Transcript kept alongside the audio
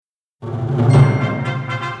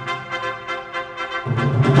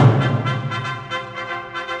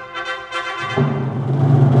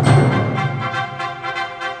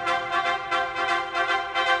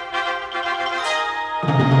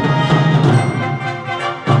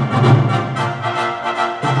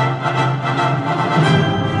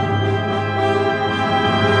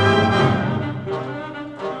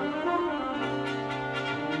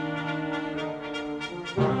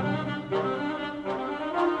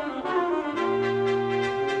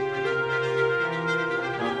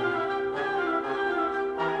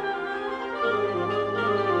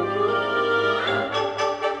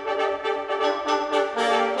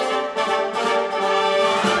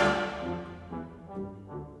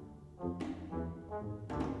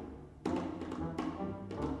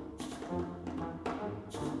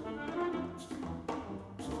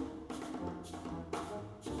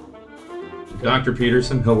Dr.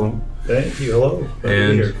 Peterson, hello. Thank you, hello.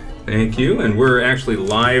 And thank you. And we're actually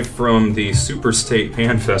live from the Super State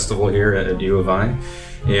Band Festival here at U of I.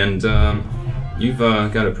 And you've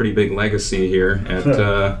got a pretty big legacy here at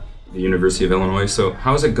the University of Illinois. So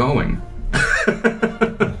how's it going?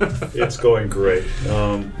 It's going great.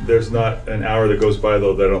 There's not an hour that goes by,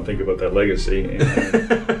 though, that I don't think about that legacy.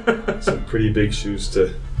 And some pretty big shoes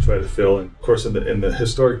to try to fill. And, of course, in the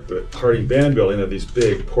historic Harding Band Building, are these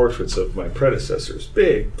big portraits of my predecessors.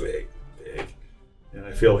 Big. And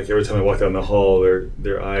I feel like every time I walk down the hall,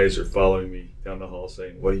 their eyes are following me down the hall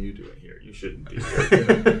saying, "What are you doing here? You shouldn't be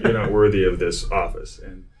here. You're not worthy of this office."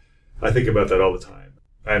 And I think about that all the time.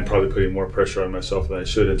 I'm probably putting more pressure on myself than I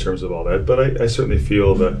should in terms of all that, but I certainly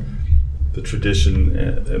feel that the tradition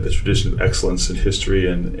of excellence in history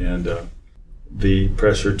and the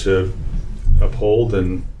pressure to uphold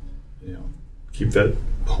and keep that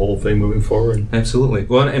whole thing moving forward. Absolutely.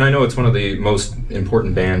 Well, and I know it's one of the most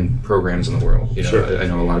important band programs in the world. Sure. I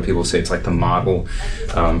know a lot of people say it's like the model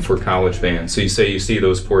for college bands. So you see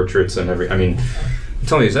those portraits and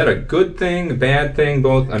tell me, is that a good thing, a bad thing,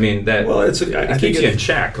 both? I mean, it keeps you in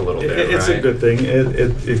check a little bit, It's right? a good thing.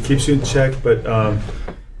 It keeps you in check, but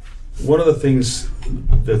one of the things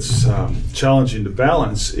that's challenging to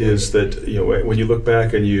balance is that when you look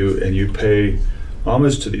back and you pay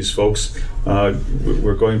homage to these folks,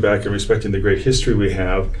 we're going back and respecting the great history we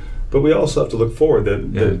have, but we also have to look forward.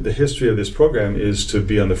 The history of this program is to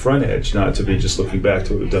be on the front edge, not to be just looking back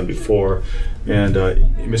to what we've done before. And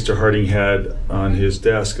Mr. Harding had on his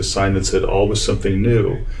desk a sign that said, "Always something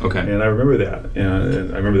new." Okay. And I remember that,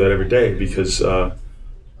 and I remember that every day because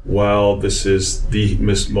while this is the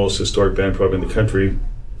most historic band program in the country,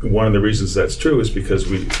 one of the reasons that's true is because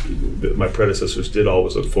my predecessors did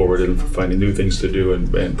always look forward and finding new things to do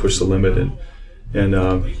and push the limit, and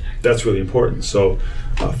that's really important. So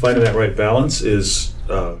finding that right balance is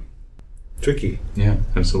tricky. Yeah,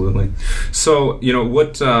 absolutely. So,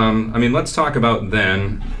 let's talk about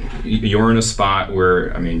then. You're in a spot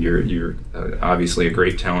where, you're obviously a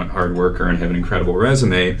great talent, hard worker, and have an incredible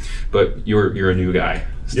resume, but you're a new guy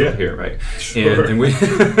still here, right? Sure. And we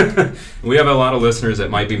we have a lot of listeners that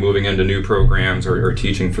might be moving into new programs or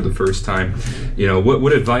teaching for the first time.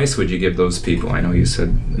 What advice would you give those people? I know you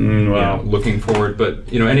said looking forward, but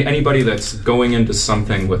anybody that's going into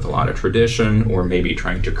something with a lot of tradition or maybe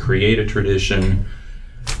trying to create a tradition.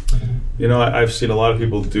 I've seen a lot of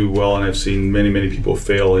people do well, and I've seen many people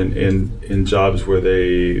fail in jobs where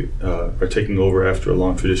they are taking over after a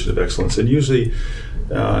long tradition of excellence. And usually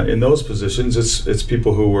in those positions, it's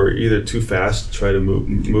people who were either too fast to try to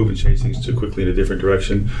move and change things too quickly in a different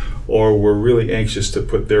direction, or were really anxious to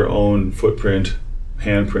put their own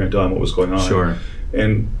handprint on what was going on. Sure.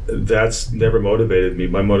 And that's never motivated me.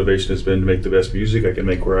 My motivation has been to make the best music I can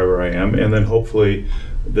make wherever I am, and then hopefully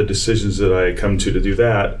the decisions that I come to do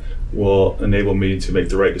that will enable me to make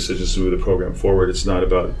the right decisions to move the program forward. It's not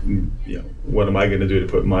about what am I going to do to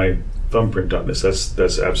put my thumbprint on this.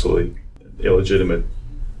 That's absolutely illegitimate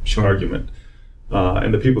argument.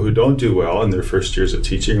 And the people who don't do well in their first years of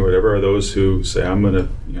teaching or whatever are those who say, I'm going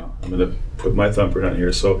to put my thumbprint on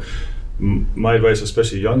here. So my advice,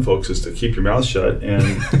 especially young folks, is to keep your mouth shut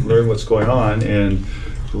and learn what's going on and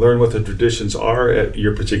learn what the traditions are at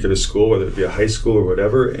your particular school, whether it be a high school or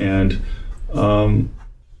whatever, and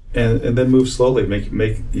then move slowly.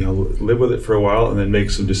 Live with it for a while, and then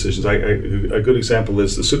make some decisions. A good example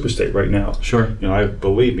is the Superstate right now. Sure.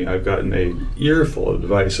 Believe me, I've gotten a earful of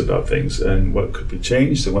advice about things and what could be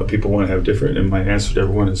changed and what people want to have different. And my answer to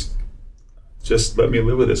everyone is, just let me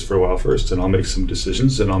live with this for a while first, and I'll make some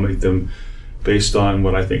decisions, and I'll make them based on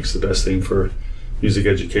what I think is the best thing for music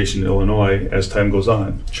education in Illinois as time goes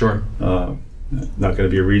on. Sure. Not going to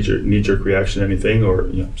be a knee-jerk reaction to anything,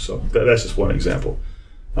 so that's just one example.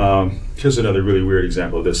 Here's another really weird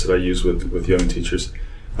example of this that I use with young teachers.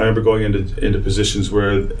 I remember going into positions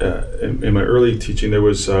where in my early teaching there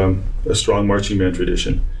was a strong marching band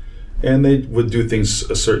tradition, and they would do things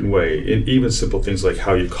a certain way, and even simple things like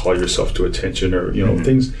how you call yourself to attention, or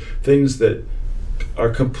things that are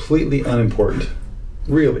completely unimportant,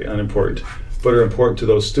 really unimportant, but are important to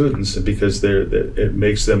those students because it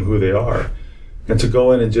makes them who they are. And to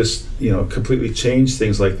go in and just completely change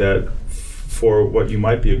things like that for what you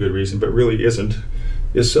might be a good reason but really isn't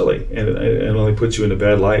is silly, and it only puts you in a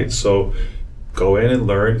bad light. So go in and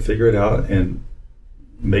learn, figure it out, and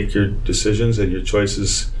make your decisions and your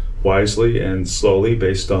choices wisely and slowly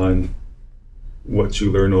based on what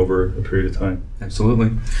you learn over a period of time.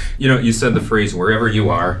 Absolutely. You said the phrase "wherever you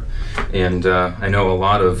are," and I know a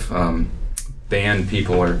lot of band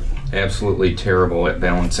people are absolutely terrible at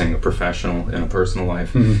balancing a professional and a personal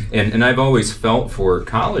life. And I've always felt for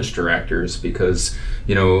college directors because,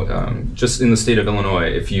 just in the state of Illinois,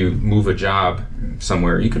 if you move a job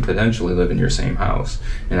somewhere, you could potentially live in your same house.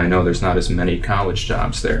 And I know there's not as many college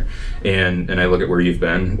jobs there. And I look at where you've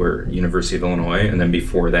been, where University of Illinois, and then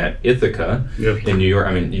before that, Ithaca in New York.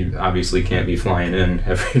 I mean, you obviously can't be flying in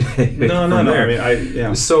every day. No. There. I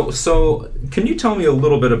mean, So can you tell me a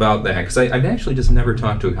little bit about that? Because I've actually just never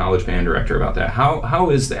talked to a college band director about that. How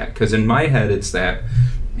is that? Because in my head, it's that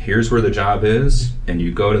here's where the job is, and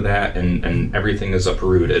you go to that, and everything is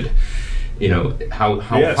uprooted. How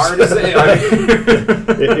hard is it?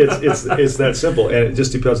 It's that simple, and it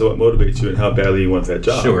just depends on what motivates you and how badly you want that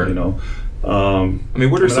job. Sure.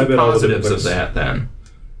 What are some positives of that then?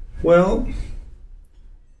 Well,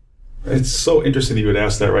 it's so interesting that you would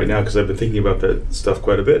ask that right now because I've been thinking about that stuff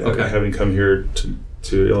quite a bit. Okay. Having come here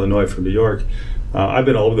to Illinois from New York, I've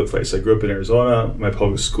been all over the place. I grew up in Arizona. My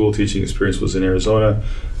public school teaching experience was in Arizona.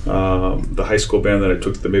 The high school band that I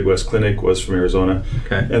took to the Midwest Clinic was from Arizona.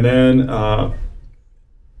 Okay. And then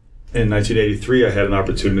in 1983, I had an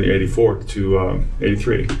opportunity, 84 to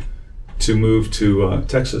 83, to move to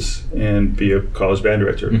Texas and be a college band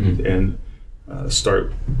director and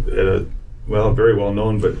start at a very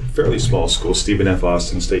well-known but fairly small school, Stephen F.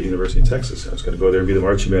 Austin State University in Texas. I was going to go there and be the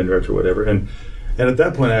marching band director or whatever. And at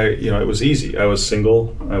that point, it was easy. I was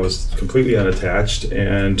single. I was completely unattached,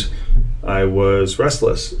 and I was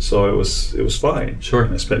restless. So it was fine.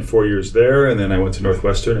 Sure. I spent 4 years there, and then I went to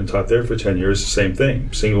Northwestern and taught there for 10 years. Same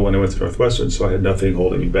thing. Single when I went to Northwestern, so I had nothing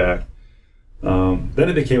holding me back. Then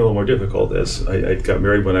it became a little more difficult as I got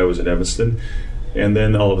married when I was in Evanston. And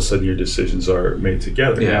then all of a sudden your decisions are made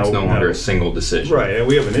together. Yeah, it's no longer a single decision. Right, and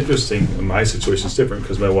we have my situation is different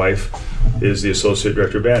because my wife is the Associate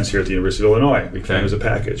Director of Bands here at the University of Illinois. We came as a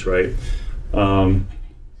package, right? And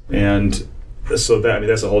so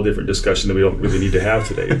that's a whole different discussion that we don't really need to have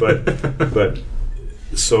today. But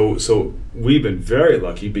so we've been very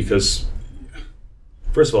lucky because,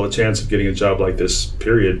 first of all, the chance of getting a job like this,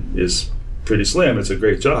 period, is pretty slim. It's a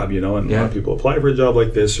great job, and a lot of people apply for a job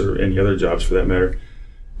like this or any other jobs for that matter.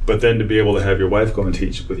 But then to be able to have your wife go and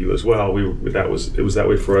teach with you as well, it was that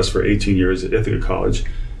way for us for 18 years at Ithaca College,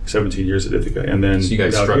 17 years at Ithaca, and then so you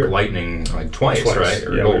guys struck lightning like twice, right?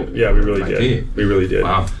 Or we really did. We really did.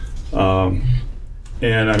 Wow.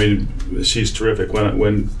 And I mean, she's terrific.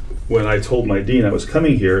 When I told my dean I was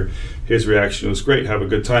coming here, his reaction was, "Great, have a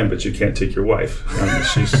good time, but you can't take your wife."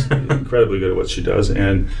 She's incredibly good at what she does,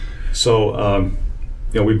 and so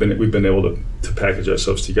we've been able to package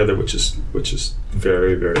ourselves together, which is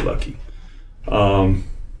very, very lucky.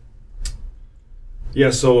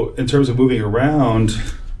 So in terms of moving around,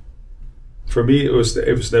 for me it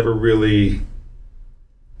was never really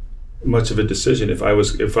much of a decision if I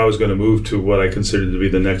was going to move to what I considered to be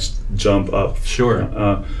the next jump up. Sure.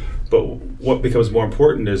 But what becomes more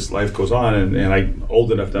important as life goes on, and I'm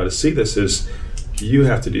old enough now to see this, is you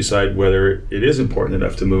have to decide whether it is important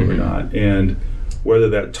enough to move or not, and whether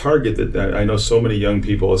that target that I know so many young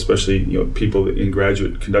people, especially people in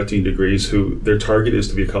graduate conducting degrees, who their target is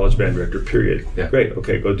to be a college band director, period. Yeah. Great,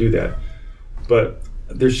 okay, go do that. But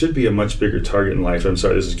there should be a much bigger target in life. I'm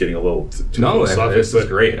sorry, this is getting a little too philosophic. This is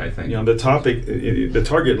great, I think. The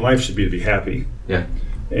target in life should be to be happy. Yeah.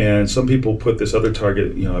 And some people put this other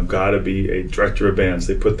target, I've got to be a director of bands.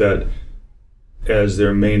 They put that as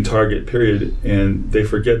their main target, period, and they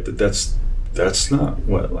forget that that's not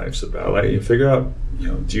what life's about. You figure out,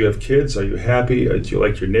 do you have kids? Are you happy? Do you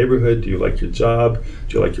like your neighborhood? Do you like your job?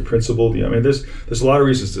 Do you like your principal? There's a lot of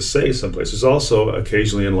reasons to stay someplace. There's also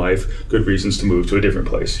occasionally in life good reasons to move to a different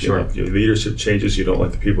place. Sure. Your leadership changes. You don't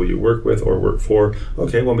like the people you work with or work for.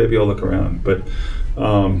 Okay, well maybe I'll look around. But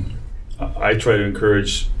I try to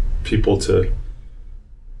encourage people to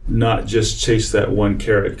not just chase that one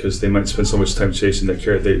carrot, because they might spend so much time chasing that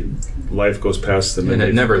carrot, life goes past them. And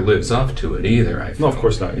it never lives up to it either, I feel. No, of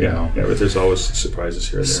course not. Yeah, but there's always surprises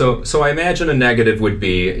here and there. So I imagine a negative would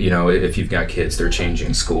be, if you've got kids, they're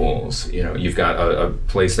changing schools, you've got a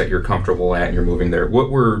place that you're comfortable at and you're moving there. What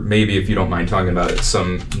were, maybe if you don't mind talking about it,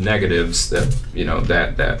 some negatives that,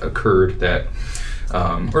 that occurred that,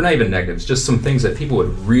 or not even negatives, just some things that people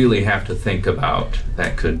would really have to think about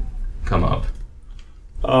that could come up?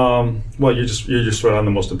 Well, you're just right on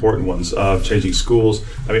the most important ones. Changing schools.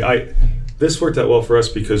 This worked out well for us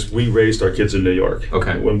because we raised our kids in New York.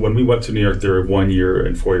 Okay. When we went to New York, they were 1 year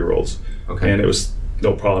and 4-year-olds. Okay. And it was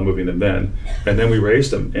no problem moving them then. And then we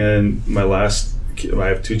raised them. And I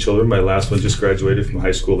have 2 children. My last one just graduated from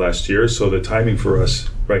high school last year, so the timing for us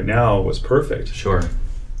right now was perfect. Sure.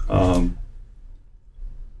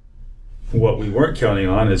 what we weren't counting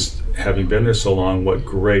on is, having been there so long, what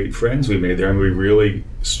great friends we made there. I mean, we really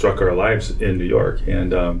struck our lives in New York,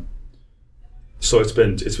 and so it's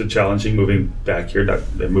been challenging moving back here, not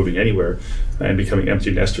moving anywhere, and becoming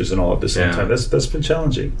empty nesters and all at the same time. That's been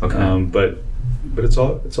challenging. Okay. But it's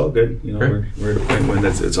all good. You know, Great. we're at a point when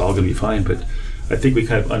it's all going to be fine. But I think we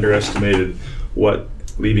kind of underestimated what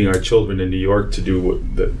leaving our children in New York to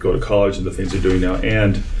go to college and the things they're doing now,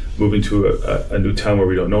 and moving to a new town where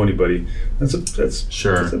we don't know anybody. That's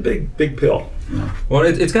a big pill. Yeah. Well,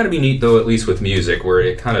 it's got to be neat, though, at least with music, where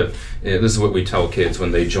it kind of, this is what we tell kids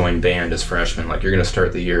when they join band as freshmen, like you're going to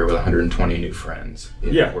start the year with 120 new friends.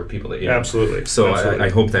 Or people that, Absolutely. So Absolutely. I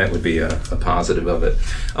hope that would be a positive of it.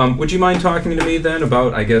 Would you mind talking to me then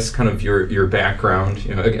about, I guess, kind of your background?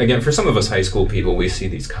 You know, again, for some of us high school people, we see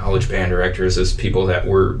these college band directors as people that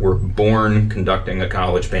were born conducting a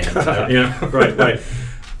college band. Right.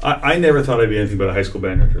 I never thought I'd be anything but a high school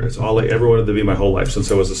band director. It's all I ever wanted to be my whole life since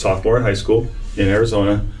I was a sophomore in high school in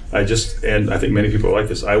Arizona. And I think many people are like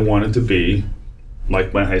this. I wanted to be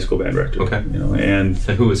like my high school band director. Okay. You know, and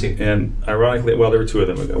who was he? And ironically, well, there were two of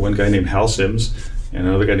them. One guy named Hal Sims and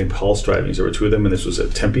another guy named Paul Strivings. There were two of them, and this was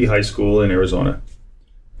at Tempe High School in Arizona.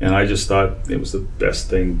 And I just thought it was the best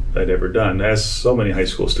thing I'd ever done, as so many high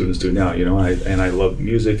school students do now. You know, and I loved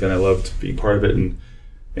music and I loved being part of it,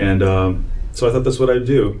 and so I thought that's what I'd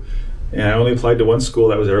do. And I only applied to one school,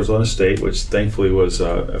 that was Arizona State, which thankfully was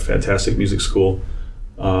a fantastic music school.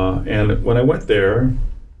 And when I went there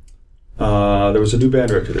was a new band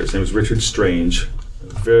director there. His name was Richard Strange.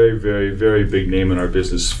 Very, very, very big name in our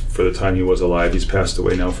business for the time he was alive. He's passed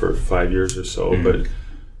away now for 5 years or so, but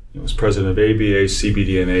he was president of ABA,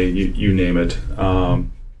 CBDNA, you name it,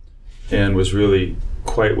 and was really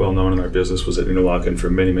quite well known in our business, was at Interlochen for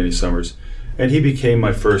many, many summers. And he became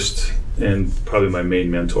my first and probably my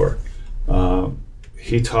main mentor.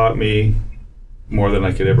 He taught me more than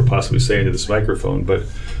I could ever possibly say into this microphone, but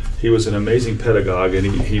he was an amazing pedagogue, and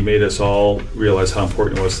he made us all realize how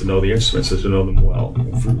important it was to know the instruments and to know them well,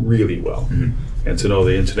 really well, and to know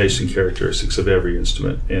the intonation characteristics of every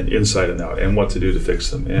instrument and inside and out and what to do to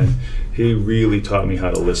fix them. And he really taught me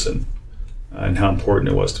how to listen and how important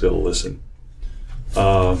it was to be able to listen.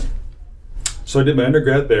 So I did my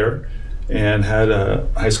undergrad there and had a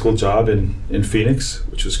high school job in Phoenix,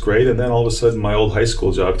 which was great. And then all of a sudden, my old high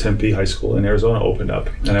school job, Tempe High School in Arizona, opened up,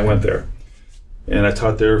 and I went there. And I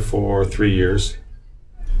taught there for 3 years.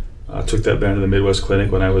 I took that band to the Midwest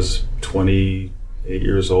Clinic when I was 28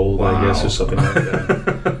 years old, I guess, or something like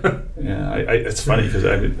that. Yeah, it's funny because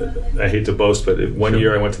I hate to boast, but one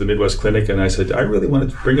year I went to the Midwest Clinic and I said, I really want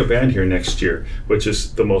to bring a band here next year, which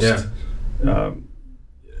is the most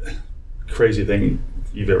crazy thing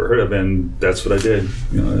you've ever heard of, and that's what I did.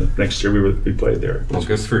 You know, next year we played there. Well,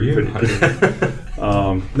 good for you.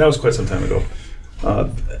 That was quite some time ago.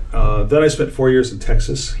 Then I spent 4 years in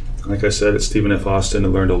Texas. Like I said, at Stephen F. Austin,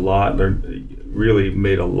 and learned a lot. Really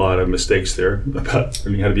made a lot of mistakes there about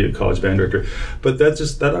learning how to be a college band director. But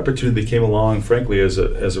that opportunity came along, frankly, as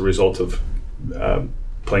a result of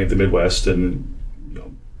playing at the Midwest, and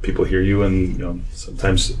people hear you, and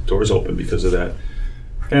sometimes doors open because of that.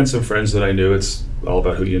 And some friends that I knew. It's all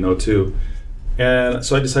about who you know too. And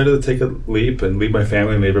so I decided to take a leap and leave my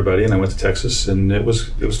family and everybody, and I went to Texas, and it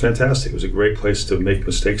was fantastic. It was a great place to make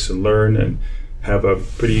mistakes and learn, and have a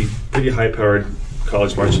pretty high-powered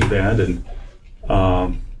college marching band, and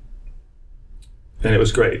it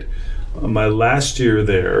was great. My last year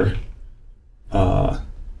there, I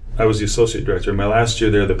was the associate director. My last year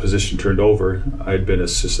there, the position turned over. I'd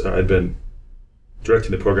been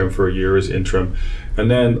directing the program for a year as interim, and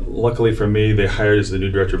then luckily for me, they hired as the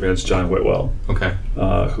new director of bands John Whitwell,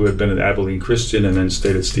 who had been at Abilene Christian and then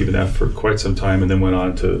stayed at Stephen F. for quite some time, and then went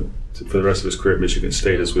on to for the rest of his career at Michigan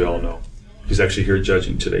State, as we all know. He's actually here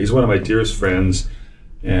judging today. He's one of my dearest friends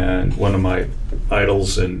and one of my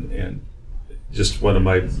idols, and just one of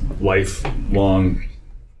my lifelong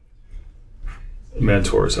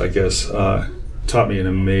mentors, I guess. Taught me an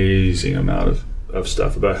amazing amount of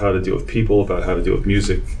stuff about how to deal with people, about how to deal with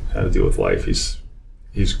music, how to deal with life. He's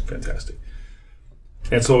fantastic.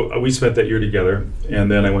 And so we spent that year together,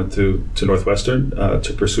 and then I went to Northwestern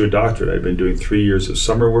to pursue a doctorate. I'd been doing 3 years of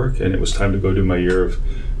summer work, and it was time to go do my year of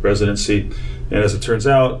residency. And as it turns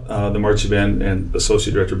out, the marching band and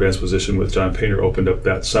associate director of band's position with John Painter opened up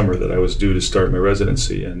that summer that I was due to start my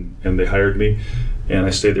residency, and they hired me, and I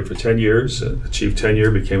stayed there for 10 years, achieved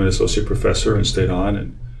tenure, became an associate professor, and stayed on,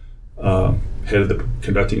 and headed the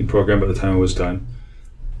conducting program by the time I was done.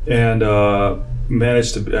 And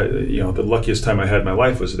managed to, the luckiest time I had in my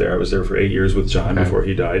life was there. I was there for 8 years with John before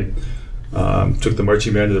he died. Took the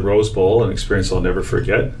marching band to the Rose Bowl, an experience I'll never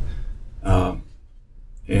forget.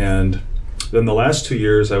 And then the last 2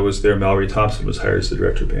 years I was there, Mallory Thompson was hired as the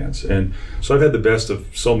director of bands. And so I've had the best of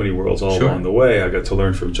so many worlds all along the way. I got to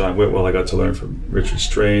learn from John Whitwell. I got to learn from Richard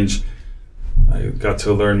Strange. I got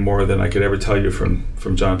to learn more than I could ever tell you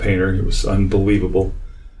from John Painter. It was unbelievable.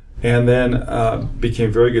 And then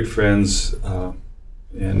became very good friends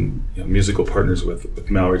and musical partners with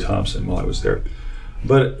Mallory Thompson while I was there.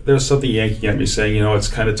 But there was something yanking at me saying, it's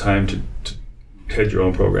kind of time to head your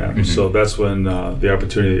own program. Mm-hmm. So that's when the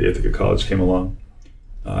opportunity at Ithaca College came along.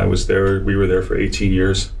 I was there. We were there for 18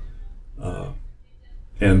 years.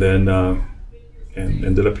 And then and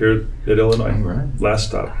ended up here at Illinois. Right. Last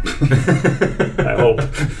stop. I hope.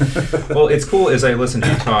 Well, it's cool as I listen to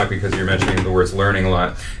you talk because you're mentioning the words learning a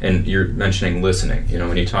lot, and you're mentioning listening.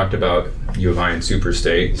 When you talked about U of I and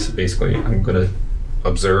Superstate, so basically I'm going to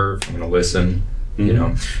observe, I'm going to listen.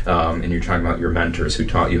 Mm-hmm. And you're talking about your mentors who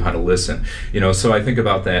taught you how to listen. So I think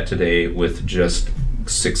about that today with just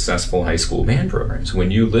successful high school band programs. When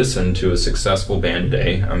you listen to a successful band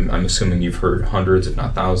today, I'm assuming you've heard hundreds, if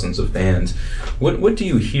not thousands, of bands. What do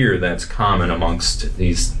you hear that's common amongst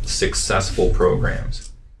these successful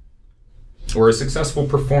programs, or a successful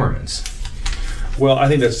performance? Well, I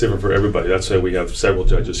think that's different for everybody. That's why we have several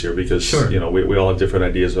judges here because we all have different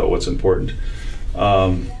ideas about what's important.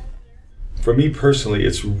 For me personally,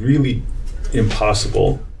 it's really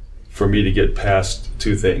impossible for me to get past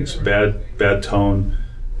two things: bad tone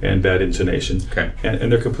and bad intonation. Okay.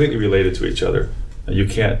 And they're completely related to each other. You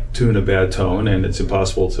can't tune a bad tone, and it's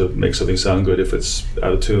impossible to make something sound good if it's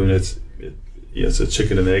out of tune. It's a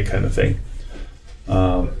chicken and egg kind of thing.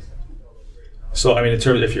 So I mean, in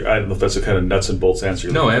terms, I don't know if that's a kind of nuts and bolts answer.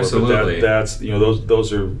 No, absolutely. But that's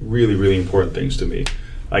those are really, really important things to me.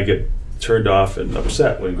 I get turned off and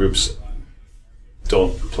upset when groups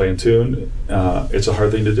don't play in tune. It's a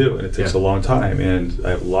hard thing to do, and it takes a long time. And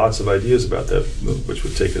I have lots of ideas about that, which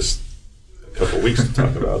would take us a couple of weeks to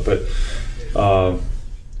talk about. But and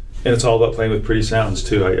it's all about playing with pretty sounds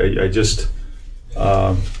too. I just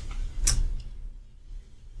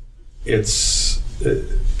it's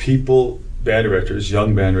people, band directors,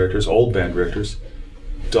 young band directors, old band directors,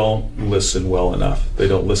 don't listen well enough. They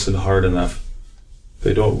don't listen hard enough.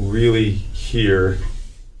 They don't really hear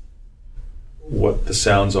what the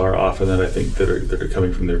sounds are often that I think that are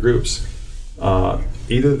coming from their groups.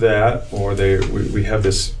 Either that, or we have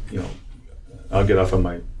this. I'll get off on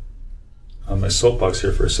my soapbox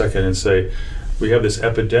here for a second and say we have this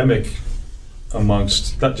epidemic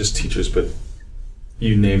amongst not just teachers, but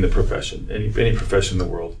you name the profession, any profession in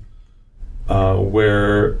the world,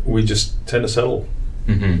 where we just tend to settle.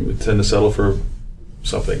 Mm-hmm. We tend to settle for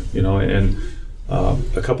something, and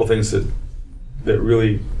a couple things that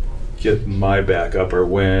really get my back up are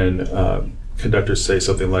when conductors say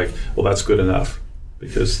something like, well, that's good enough,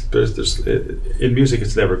 because in music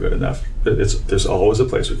it's never good enough. There's always a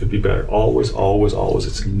place where it could be better. Always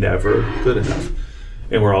it's never good enough,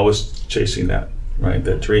 and we're always chasing that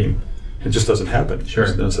dream. It just doesn't happen. Sure.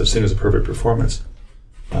 There's no such thing as a perfect performance,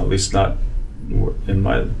 at least not in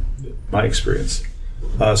my experience.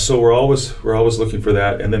 So we're always looking for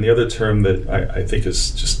that. And then the other term that I think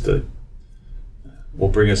is just will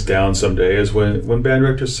bring us down someday is when band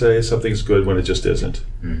directors say something's good when it just isn't.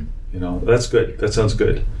 Mm. That's good. That sounds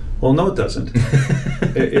good. Well, no, it doesn't.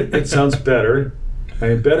 it sounds better. I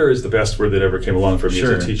mean, better is the best word that ever came along for me as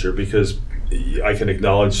a teacher, because I can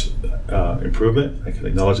acknowledge improvement. I can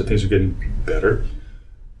acknowledge that things are getting better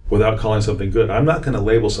without calling something good. I'm not going to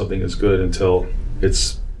label something as good until it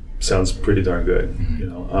sounds pretty darn good.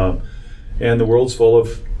 Mm-hmm. And the world's full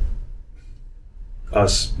of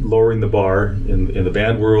us lowering the bar in the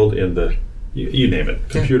band world, in the you name it,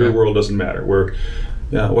 computer world, doesn't matter.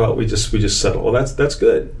 We just settle. Well, that's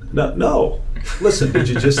good. No. Listen, did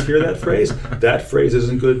you just hear that phrase? That phrase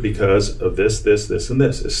isn't good because of this, and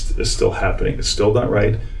this. It's still happening. It's still not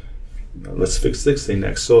right. Let's fix this thing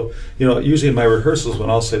next. So, usually in my rehearsals, when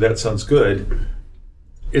I'll say that sounds good,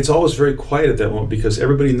 it's always very quiet at that moment because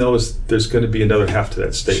everybody knows there's going to be another half to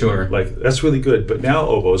that statement. Sure. Like, that's really good, but now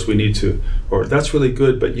oboes, we need to, or that's really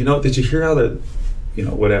good, but did you hear how that,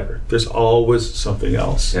 whatever. There's always something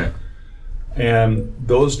else. Yeah. And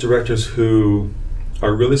those directors who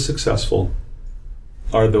are really successful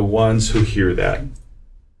are the ones who hear that,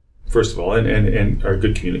 first of all, and are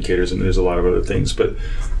good communicators, and there's a lot of other things, but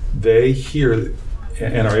they hear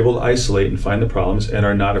and are able to isolate and find the problems and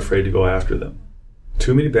are not afraid to go after them.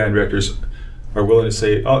 Too many band directors are willing to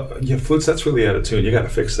say, oh, yeah, flutes, that's really out of tune. You got to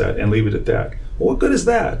fix that, and leave it at that. Well, what good is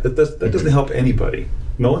that? That doesn't help anybody.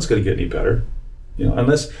 No one's going to get any better.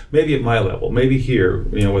 Unless maybe at my level, maybe here,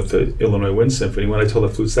 with the Illinois Wind Symphony, when I told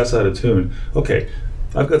the flutes that's out of tune, okay,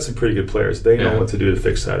 I've got some pretty good players. They know what to do to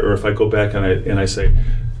fix that. Or if I go back and I say,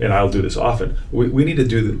 and I'll do this often, we need to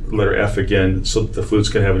do the letter F again so that the flutes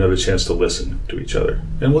can have another chance to listen to each other.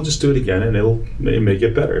 And we'll just do it again, and it may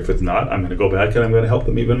get better. If it's not, I'm going to go back and I'm going to help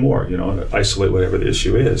them even more, and isolate whatever the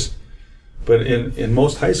issue is. But in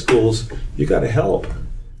most high schools, you got to help.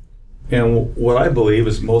 And what I believe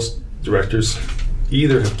is most directors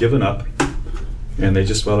either have given up and they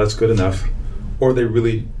just, well, that's good enough, or they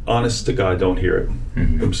really, honest to God, don't hear it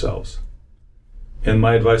themselves. And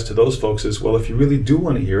my advice to those folks is, well, if you really do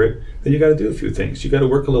want to hear it, then you got to do a few things. You got to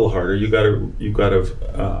work a little harder. You got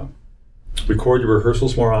to record your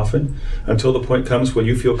rehearsals more often until the point comes when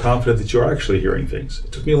you feel confident that you're actually hearing things.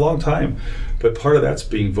 It took me a long time, but part of that's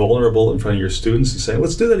being vulnerable in front of your students and saying,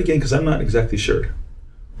 let's do that again because I'm not exactly sure.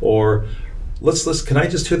 Or can I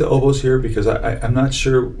just hear the oboes here because I'm not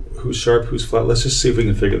sure who's sharp, who's flat. Let's just see if we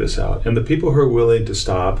can figure this out. And the people who are willing to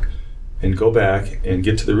stop and go back and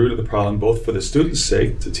get to the root of the problem, both for the students'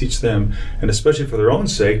 sake, to teach them, and especially for their own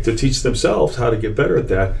sake, to teach themselves how to get better at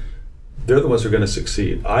that, they're the ones who are going to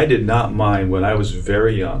succeed. I did not mind when I was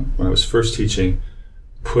very young, when I was first teaching,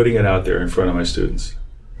 putting it out there in front of my students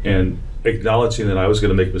and acknowledging that I was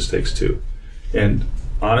going to make mistakes too. And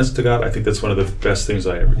honest to God, I think that's one of the best things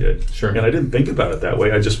I ever did. Sure. And I didn't think about it that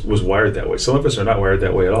way. I just was wired that way. Some of us are not wired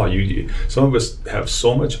that way at all. Some of us have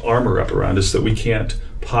so much armor up around us that we can't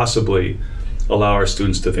possibly allow our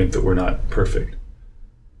students to think that we're not perfect.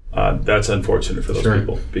 That's unfortunate for those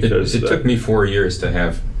people. Because it took me 4 years to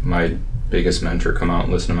have my biggest mentor come out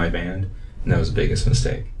and listen to my band, and that was the biggest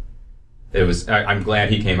mistake. It was. I'm glad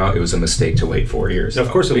he came out. It was a mistake to wait 4 years. Of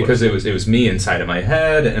course it was. Because it was me inside of my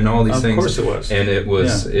head and all these things. Of course it was. And it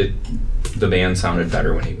was the band sounded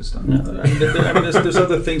better when he was done. There's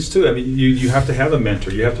other things too. I mean, you have to have a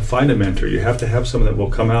mentor. You have to find a mentor. You have to have someone that will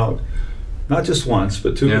come out, not just once,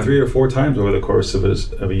 but 2 or 3 or 4 times over the course of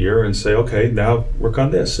a year and say, okay, now work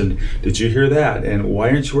on this. And did you hear that? And why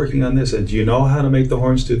aren't you working on this? And do you know how to make the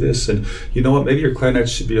horns do this? And you know what? Maybe your clarinet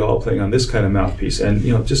should be all playing on this kind of mouthpiece. And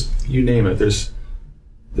just you name it. There's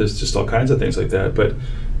just all kinds of things like that. But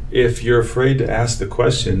if you're afraid to ask the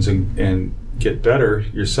questions and get better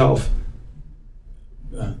yourself,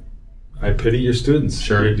 I pity your students.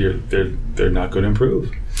 Sure. They're not going to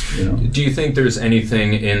improve. Do you think there's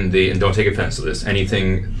anything and don't take offense to this,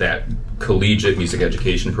 anything that collegiate music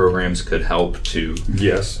education programs could help to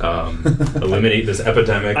eliminate this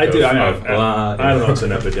epidemic? I don't know if it's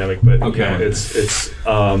an epidemic, but okay. It's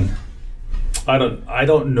I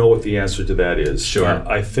don't know what the answer to that is. Sure.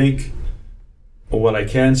 I think what I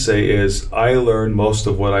can say is I learned most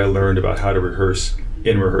of what I learned about how to rehearse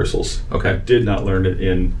in rehearsals. Okay. I did not learn it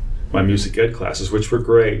in my music ed classes, which were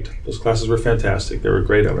great. Those classes were fantastic. They were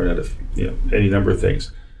great. I learned how to, any number of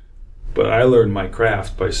things. But I learned my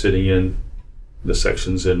craft by sitting in the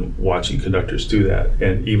sections and watching conductors do that.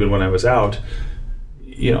 And even when I was out,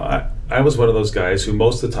 I was one of those guys who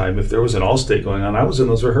most of the time, if there was an all-state going on, I was in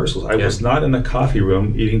those rehearsals. I was not in the coffee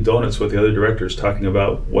room eating donuts with the other directors talking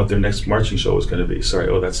about what their next marching show was going to be. Sorry,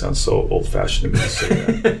 that sounds so old-fashioned to me to say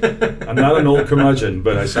that. I'm not an old curmudgeon,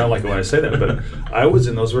 but I sound like it when I say that. But I was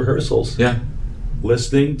in those rehearsals. Yeah.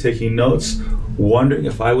 Listening, taking notes, wondering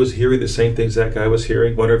if I was hearing the same things that guy was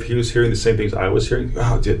hearing, wonder if he was hearing the same things I was hearing.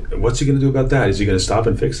 What's he going to do about that? Is he going to stop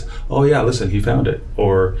and fix? Oh, yeah, listen, he found it.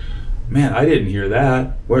 Or, man, I didn't hear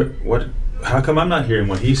that. What? How come I'm not hearing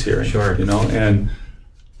what he's hearing? Sure. And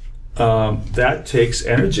that takes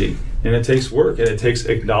energy, and it takes work, and it takes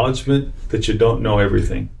acknowledgement that you don't know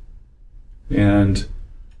everything. And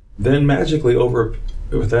then magically,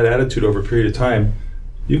 with that attitude over a period of time,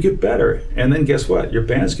 you get better. And then guess what? Your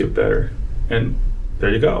bands get better. And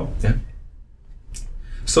there you go. Yeah.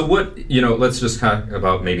 So let's just talk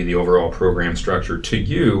about maybe the overall program structure. To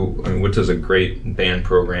you, what does a great band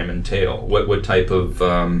program entail? What type of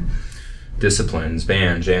disciplines,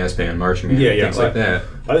 band, jazz band, marching band, things like that?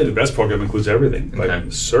 I think the best program includes everything. Okay.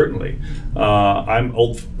 Certainly. I'm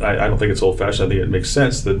old. I don't think it's old-fashioned. I think it makes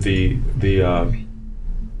sense that the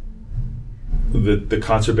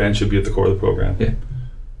concert band should be at the core of the program. Yeah.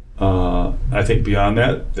 I think beyond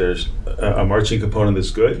that, there's a marching component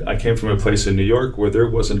that's good. I came from a place in New York where there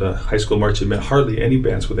wasn't a high school marching band, hardly any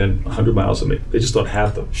bands within 100 miles of me. They just don't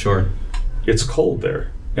have them. Sure. It's cold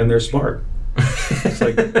there, and they're smart. It's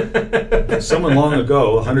like someone long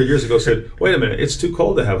ago, 100 years ago, said, wait a minute, it's too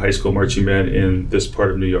cold to have high school marching band in this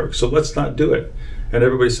part of New York, so let's not do it. And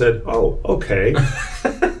everybody said, oh, okay.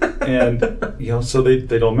 And, so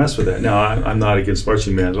they don't mess with that. Now, I'm not against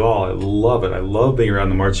marching band at all. I love it. I love being around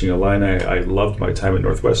the marching Illini. I loved my time at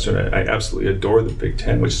Northwestern. I absolutely adore the Big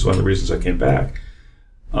Ten, which is one of the reasons I came back.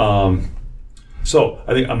 So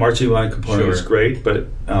I think a marching line component Sure. is great, but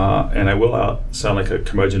and I will sound like a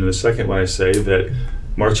curmudgeon in a second when I say that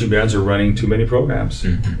marching bands are running too many programs,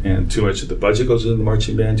 and too much of the budget goes into the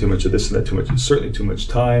marching band, too much of this and that, certainly too much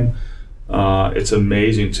time. It's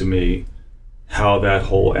amazing to me how that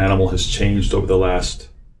whole animal has changed over the last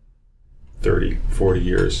 30, 40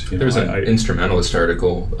 years. There's an instrumentalist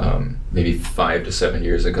article maybe 5 to 7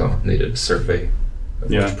 years ago. They did a survey of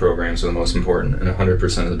which programs are the most important, and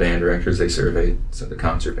 100% of the band directors they surveyed said the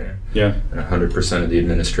concert band. Yeah. And 100% of the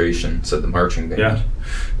administration said the marching band.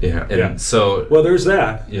 Yeah. And so... Well, there's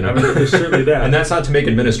that. I mean, there's certainly that. And that's not to make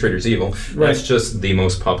administrators evil. Right. That's just the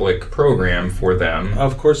most public program for them.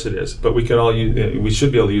 Of course it is. But we can all we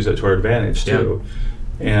should be able to use that to our advantage, too.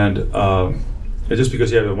 Yeah. And just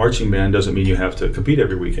because you have a marching band doesn't mean you have to compete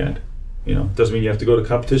every weekend. Doesn't mean you have to go to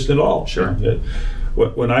competition at all. Sure.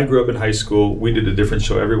 When I grew up in high school, we did a different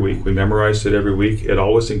show every week. We memorized it every week. It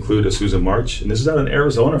always included a Sousa March. And this is out in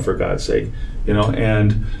Arizona, for God's sake.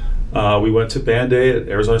 And we went to band day at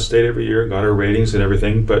Arizona State every year, got our ratings and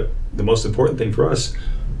everything. But the most important thing for us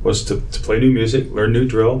was to play new music, learn new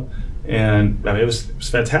drill. And I mean, it was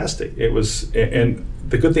fantastic. It was, and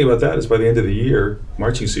the good thing about that is by the end of the year,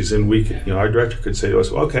 marching season, our director could say to us,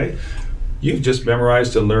 well, okay, you've just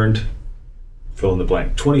memorized and learned, fill in the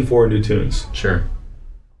blank, 24 new tunes. Sure.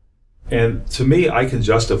 And to me, I can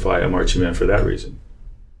justify a marching band for that reason.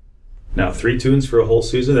 Now, 3 tunes for a whole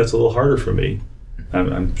season, that's a little harder for me.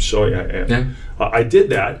 I'm showing, I did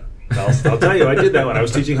that. I'll tell you, I did that when I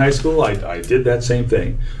was teaching high school. I did that same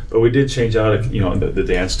thing. But we did change out, the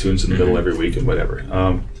dance tunes in the middle every week and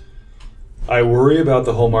whatever. I worry about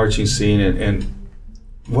the whole marching scene and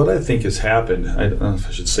what I think has happened. I don't know if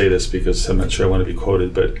I should say this because I'm not sure I want to be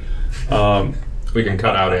quoted, but... we can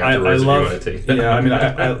cut out afterwards if you want to take that. Yeah, I mean,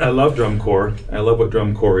 I love drum corps. I love what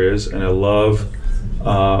drum corps is, and I love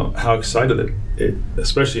how excited it,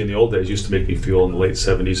 especially in the old days, used to make me feel in the late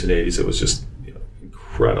 70s and 80s. It was just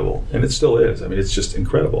incredible, and it still is. I mean, it's just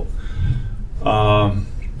incredible. I'm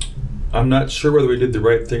not sure whether we did the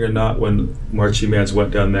right thing or not when marching bands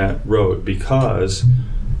went down that road, because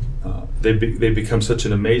they've become such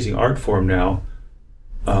an amazing art form now.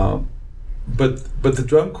 But the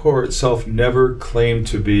drum corps itself never claimed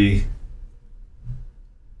to be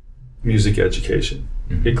music education.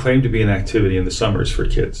 Mm-hmm. It claimed to be an activity in the summers for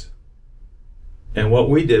kids. And what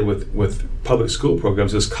we did with public school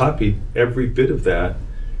programs is copied every bit of that,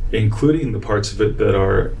 including the parts of it that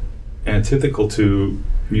are antithetical to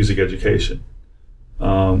music education,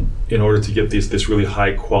 in order to get this really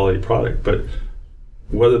high quality product. But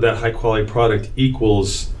whether that high quality product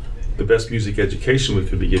equals the best music education we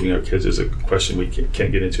could be giving our kids is a question we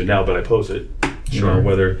can't get into now, but I pose it. Sure.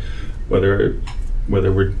 Whether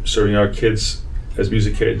we're serving our kids as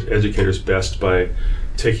music educators best by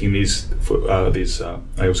taking these I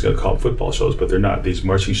was going to call them football shows, but they're not, these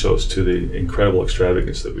marching shows, to the incredible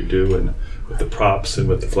extravagance that we do, and with the props and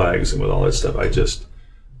with the flags and with all that stuff.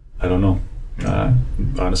 I don't know.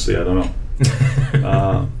 Honestly, I don't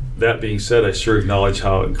know. That being said, I sure acknowledge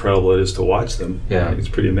how incredible it is to watch them. Yeah. It's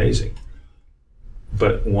pretty amazing.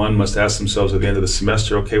 But one must ask themselves at the end of the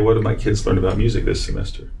semester, okay, what did my kids learn about music this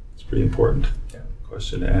semester? It's pretty important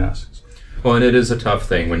question to ask. Well, and it is a tough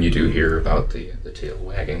thing when you do hear about the tail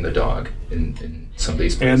wagging the dog in some of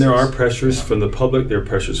these places. And there are pressures from the public, there are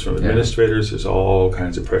pressures from administrators, there's all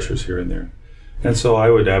kinds of pressures here and there. And so I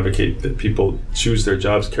would advocate that people choose their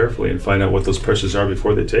jobs carefully and find out what those pressures are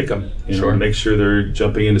before they take them. And make sure they're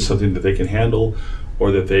jumping into something that they can handle,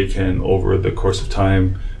 or that they can, over the course of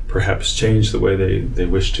time, perhaps change the way they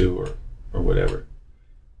wish to, or whatever.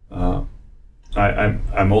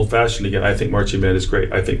 I'm old-fashioned again. I think marching band is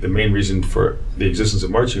great. I think the main reason for the existence of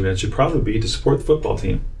marching band should probably be to support the football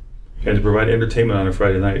team and to provide entertainment on a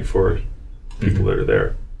Friday night for people that are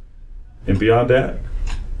there. And beyond that,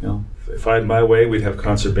 if I had my way, we'd have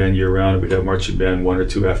concert band year-round. We'd have marching band 1 or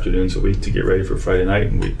 2 afternoons a week to get ready for Friday night,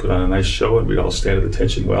 and we'd put on a nice show, and we'd all stand at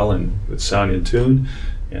attention well and with sound in tune.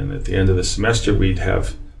 And at the end of the semester, we'd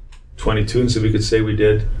have 20 tunes that we could say we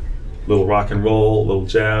did. A little rock and roll, a little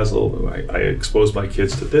jazz. I exposed my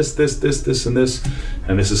kids to this, and this,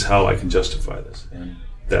 and this is how I can justify this. And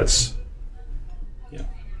that's,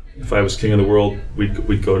 if I was king of the world,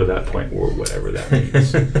 we'd go to that point, or whatever that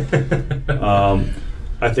means.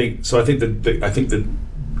 I think that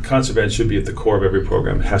concert band should be at the core of every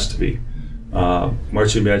program. It has to be.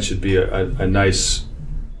 Marching band should be a nice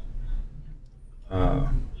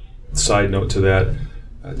side note to that.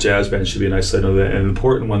 Jazz band should be a nice side note to that. And an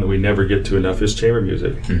important one that we never get to enough is chamber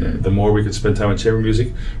music. Mm-hmm. The more we can spend time on chamber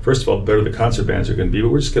music, first of all, the better the concert bands are going to be, but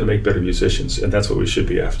we're just going to make better musicians, and that's what we should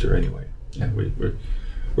be after anyway. Yeah.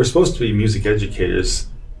 we're supposed to be music educators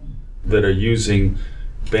that are using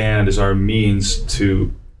band as our means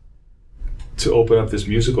to open up this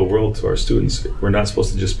musical world to our students. We're not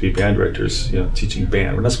supposed to just be band directors, teaching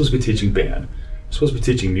band. We're not supposed to be teaching band. We're supposed to be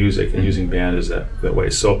teaching music and using band as that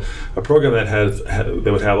way. So a program that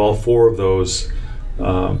would have all four of those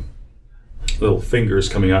little fingers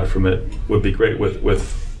coming out from it would be great with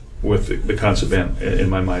the concert band in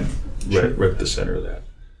my mind right at the center of that.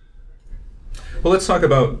 Well, let's talk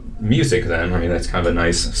about music then. I mean, that's kind of a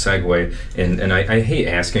nice segue. And I hate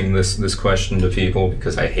asking this question to people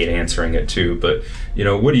because I hate answering it too. But,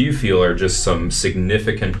 what do you feel are just some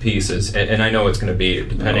significant pieces? And I know it's going to be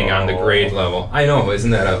depending on the grade level. I know, isn't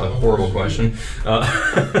that a horrible question?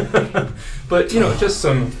 But, just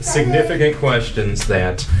some significant questions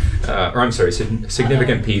that,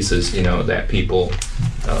 significant pieces, that people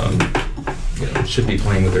should be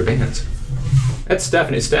playing with their bands. That's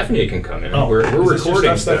Stephanie. Stephanie can come in. We're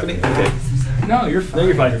recording, Stephanie. Okay. No, you're fine. No,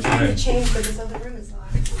 you're fine. I need to change, but this other room is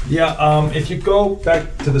locked. Yeah. If you go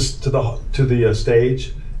back to the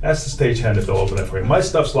stage, ask the stagehand if they'll open it for you. My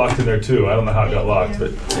stuff's locked in there too. I don't know how it got locked,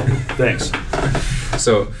 but thanks.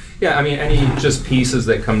 So yeah, I mean, any just pieces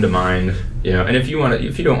that come to mind, and if you don't want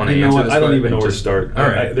to answer this, I don't even know where to start. All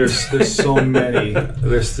right. There's so many. I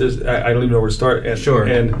don't even know where to start. And, sure.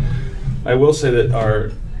 And I will say that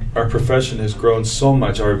our profession has grown so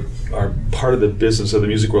much. Our part of the business of the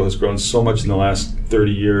music world has grown so much in the last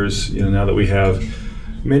 30 years. Now that we have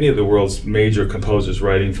many of the world's major composers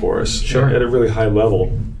writing for us at a really high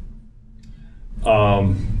level.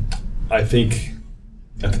 I think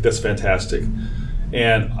that's fantastic.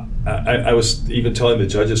 And I was even telling the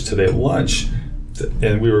judges today at lunch,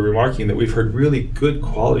 and we were remarking that we've heard really good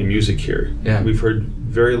quality music here. Yeah. We've heard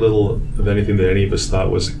very little of anything that any of us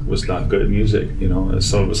thought was not good music. And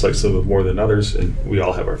some of us like some of it more than others, and we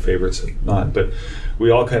all have our favorites and not. But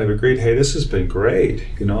we all kind of agreed, hey, this has been great.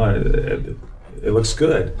 It looks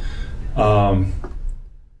good. So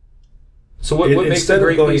what makes a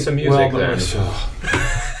great piece of music then?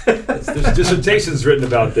 There's dissertations written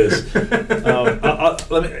about this.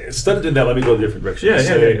 Instead of doing that, let me go a different direction.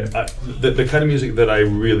 Yeah. The kind of music that I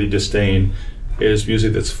really disdain is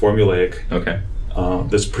music that's formulaic. Okay.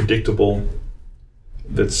 That's predictable,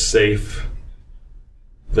 that's safe,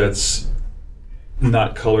 that's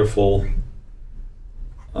not colorful.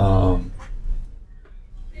 That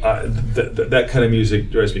kind of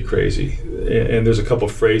music drives me crazy. And there's a couple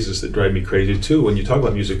of phrases that drive me crazy too when you talk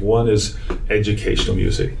about music. One is educational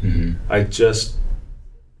music. Mm-hmm.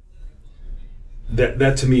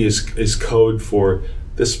 That to me is code for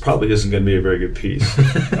this probably isn't going to be a very good piece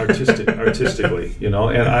artistically, And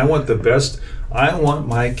I want the best. I want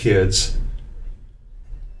my kids,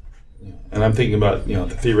 and I'm thinking about the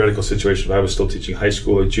theoretical situation. If I was still teaching high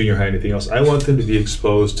school or junior high, anything else, I want them to be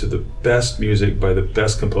exposed to the best music by the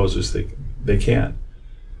best composers they can.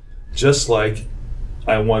 Just like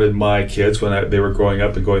I wanted my kids when they were growing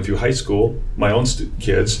up and going through high school, my own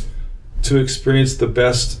kids, to experience the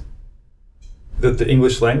best that the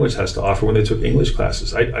English language has to offer when they took English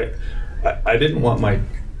classes. I didn't want my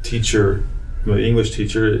teacher, my English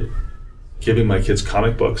teacher, giving my kids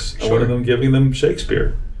comic books. Sure. I wanted them giving them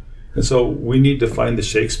Shakespeare. And so we need to find the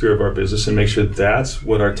Shakespeare of our business and make sure that's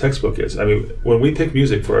what our textbook is. I mean, when we pick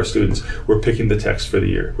music for our students, we're picking the text for the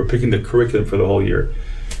year. We're picking the curriculum for the whole year.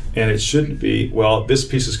 And it shouldn't be, well, this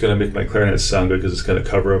piece is going to make my clarinet sound good because it's going to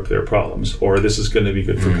cover up their problems, or this is going to be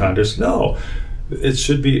good for conduits. No, it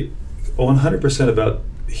should be 100% about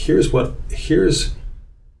here's what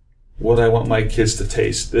I want my kids to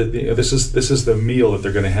taste. This is the meal that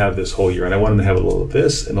they're going to have this whole year, and I want them to have a little of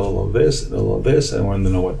this and a little of this and a little of this, and I want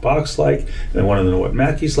them to know what Bach's like, and I want them to know what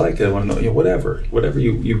Mackey's like, and I want to know whatever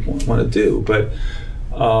you want to do. But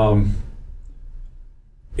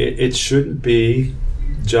it shouldn't be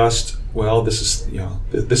just, well, this is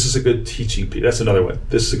a good teaching piece. That's another one.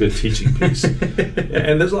 This is a good teaching piece.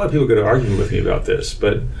 And there's a lot of people going to argue with me about this,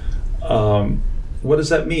 but what does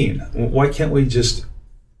that mean? Why can't we just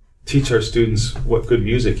teach our students what good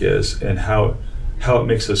music is and how it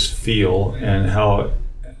makes us feel and how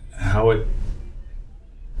it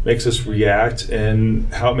makes us react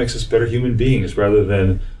and how it makes us better human beings, rather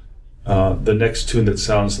than the next tune that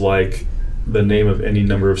sounds like the name of any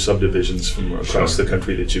number of subdivisions from across the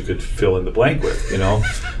country that you could fill in the blank with, when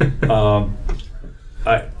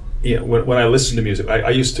I listen to music, I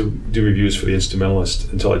used to do reviews for The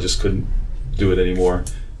Instrumentalist until I just couldn't do it anymore.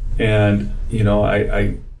 And,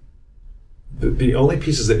 the only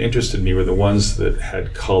pieces that interested me were the ones that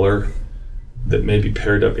had color, that maybe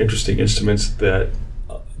paired up interesting instruments that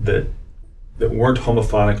weren't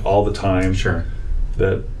homophonic all the time. Sure.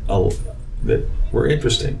 That that were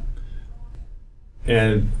interesting.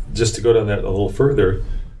 And just to go down that a little further,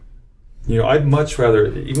 I'd much rather,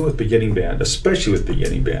 even with beginning band, especially with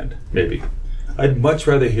beginning band, maybe, I'd much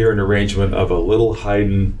rather hear an arrangement of a little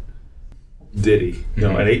Haydn ditty, an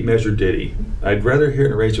 8-measure ditty. I'd rather hear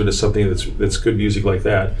an arrangement of something that's good music like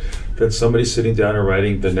that than somebody sitting down and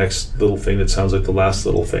writing the next little thing that sounds like the last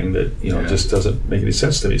little thing that just doesn't make any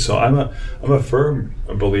sense to me. So I'm a firm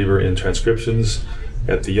believer in transcriptions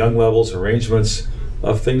at the young levels, arrangements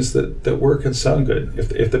of things that work and sound good.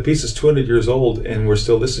 If the piece is 200 years old and we're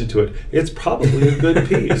still listening to it, it's probably a good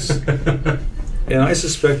piece. And I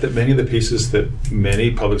suspect that many of the pieces that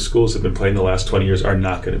many public schools have been playing the last 20 years are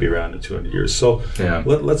not going to be around in 200 years. So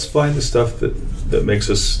let's find the stuff that makes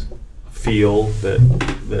us feel,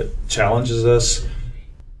 that challenges us.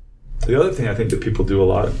 The other thing I think that people do a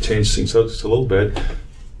lot, change things up just a little bit,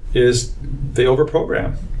 is they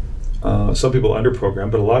overprogram. Some people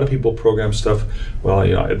underprogram, but a lot of people program stuff. Well,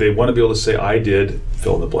 they want to be able to say, I did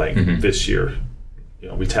fill in the blank this year.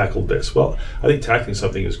 We tackled this. Well, I think tackling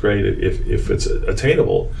something is great if it's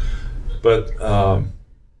attainable, but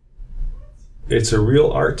it's a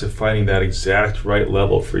real art to finding that exact right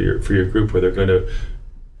level for your group where they're going to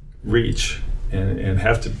reach and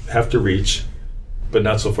have to reach, but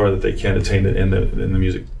not so far that they can't attain it and the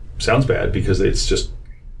music sounds bad because it's just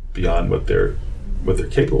beyond what they're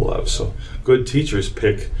capable of. So good teachers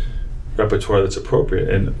pick repertoire that's appropriate,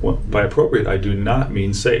 and by appropriate I do not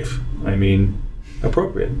mean safe. I mean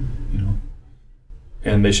appropriate,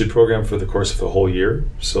 and they should program for the course of the whole year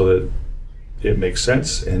so that it makes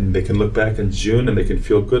sense and they can look back in June and they can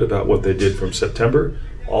feel good about what they did from September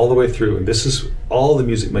all the way through. And this is all the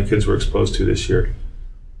music my kids were exposed to this year.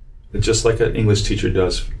 It's just like an English teacher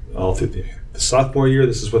does all through the sophomore year.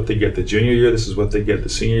 This is what they get. The junior year, this is what they get. The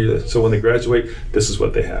senior year, so when they graduate, this is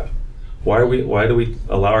what they have. Why do we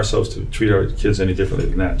allow ourselves to treat our kids any differently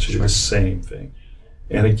than that? It should be the same thing.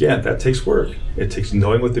 And again, that takes work. It takes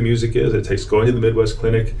knowing what the music is. It takes going to the Midwest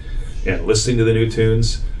Clinic and listening to the new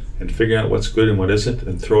tunes and figuring out what's good and what isn't,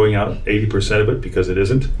 and throwing out 80% of it because it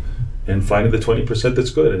isn't, and finding the 20% that's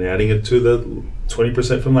good and adding it to the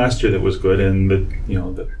 20% from last year that was good, and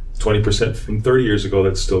the 20% from 30 years ago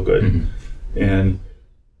that's still good, and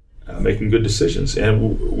making good decisions.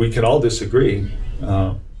 And we can all disagree,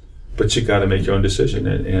 but you got to make your own decision,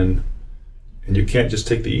 and you can't just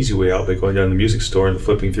take the easy way out by going down to the music store and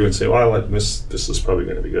flipping through and say, well, I like this is probably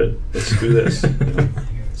going to be good. Let's do this.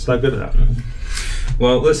 It's not good enough.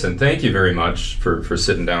 Well, listen, thank you very much for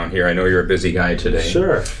sitting down here. I know you're a busy guy today.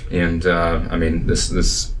 Sure. And, this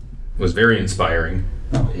was very inspiring.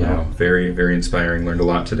 Very, very inspiring. Learned a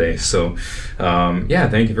lot today. So,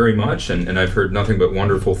 thank you very much. And I've heard nothing but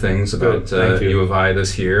wonderful things about U of I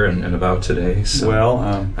this year and about today. So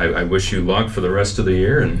I wish you luck for the rest of the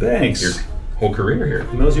year. And thanks. Your whole career here.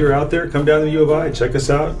 And those of you who are out there, come down to U of I, check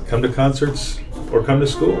us out, come to concerts, or come to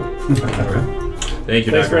school. All right. Thank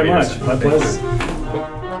you, Thanks Dr. very much. Peterson. My pleasure.